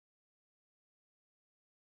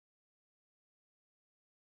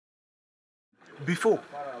Before,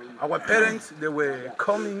 our parents, they were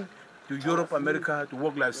coming to Europe, America to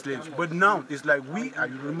work like slaves. But now, it's like we are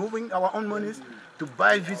removing our own monies to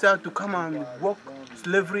buy visa to come and work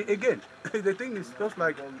slavery again. The thing is just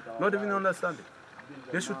like not even understanding.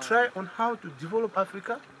 They should try on how to develop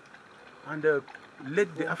Africa and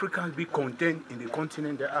let the Africans be contained in the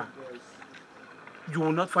continent they are. You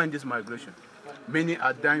will not find this migration. Many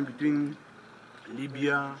are dying between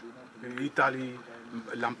Libya, Italy,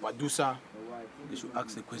 Lampedusa. They should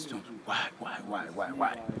ask the question, why?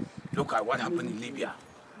 Look at what happened in Libya.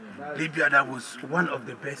 Libya, that was one of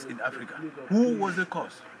the best in Africa. Who was the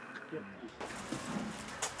cause?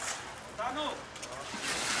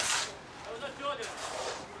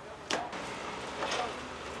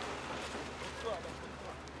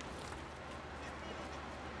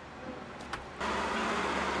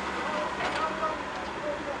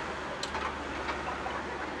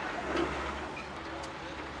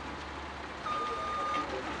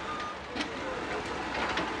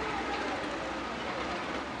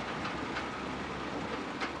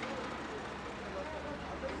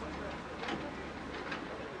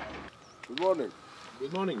 Good morning.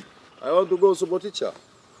 Good morning. I want to go to Botica.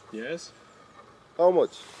 Yes? How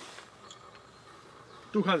much?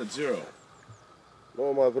 200.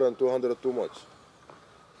 No, my friend, 200 too much.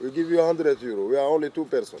 We give you 100 euro. We are only two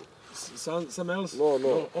persons. Some else?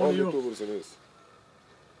 No, only you. 2 persons.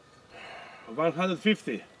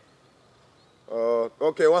 150.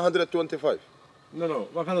 Okay, 125. No,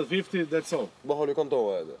 150, that's all. بخلي كنت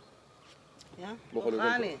هو هذا. Ja, بخلي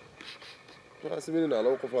Rani. كنت. سمينا على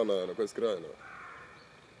وقف أنا كويس كراينا.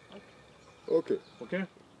 Okay. Okay?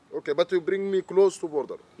 Okay, but you bring me close to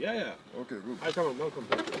border. Yeah. Okay, good. I come on, welcome.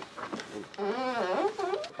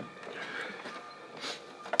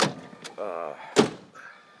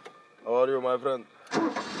 How are you, my friend?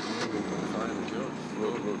 Fine, good.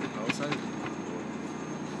 Outside?